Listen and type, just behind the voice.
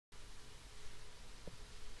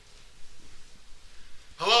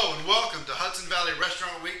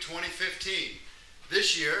Restaurant Week 2015.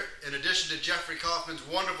 This year, in addition to Jeffrey Kaufman's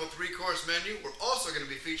wonderful three-course menu, we're also going to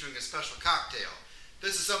be featuring a special cocktail.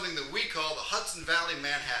 This is something that we call the Hudson Valley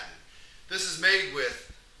Manhattan. This is made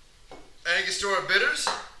with Angostura bitters,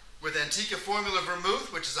 with Antica formula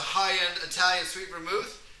Vermouth, which is a high-end Italian sweet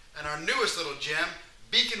vermouth, and our newest little gem,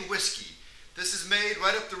 Beacon Whiskey. This is made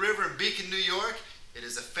right up the river in Beacon, New York. It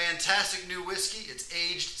is a fantastic new whiskey. It's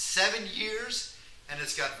aged 7 years, and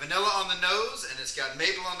it's got vanilla on the nose, and it's got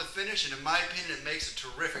maple on the finish, and in my opinion, it makes a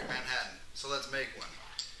terrific Manhattan. So let's make one.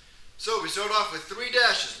 So we start off with 3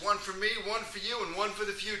 dashes, one for me, one for you, and one for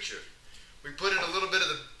the future. We put in a little bit of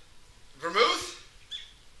the vermouth,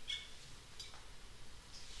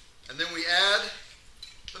 and then we add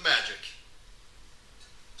the magic.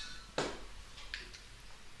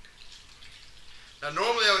 Now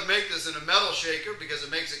normally I would make this in a metal shaker because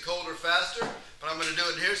it makes it colder faster, but I'm going to do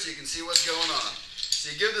it in here so you can see what's going on. So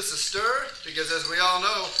you give this a stir, because as we all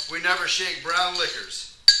know, we never shake brown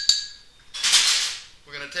liquors.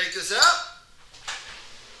 We're going to take this out,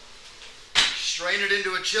 strain it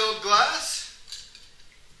into a chilled glass,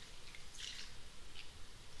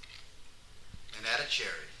 and add a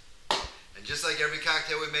cherry. And just like every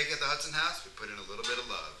cocktail we make at the Hudson House, we put in a little bit of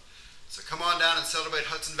love. So come on down and celebrate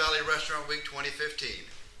Hudson Valley Restaurant Week 2015.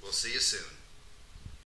 We'll see you soon.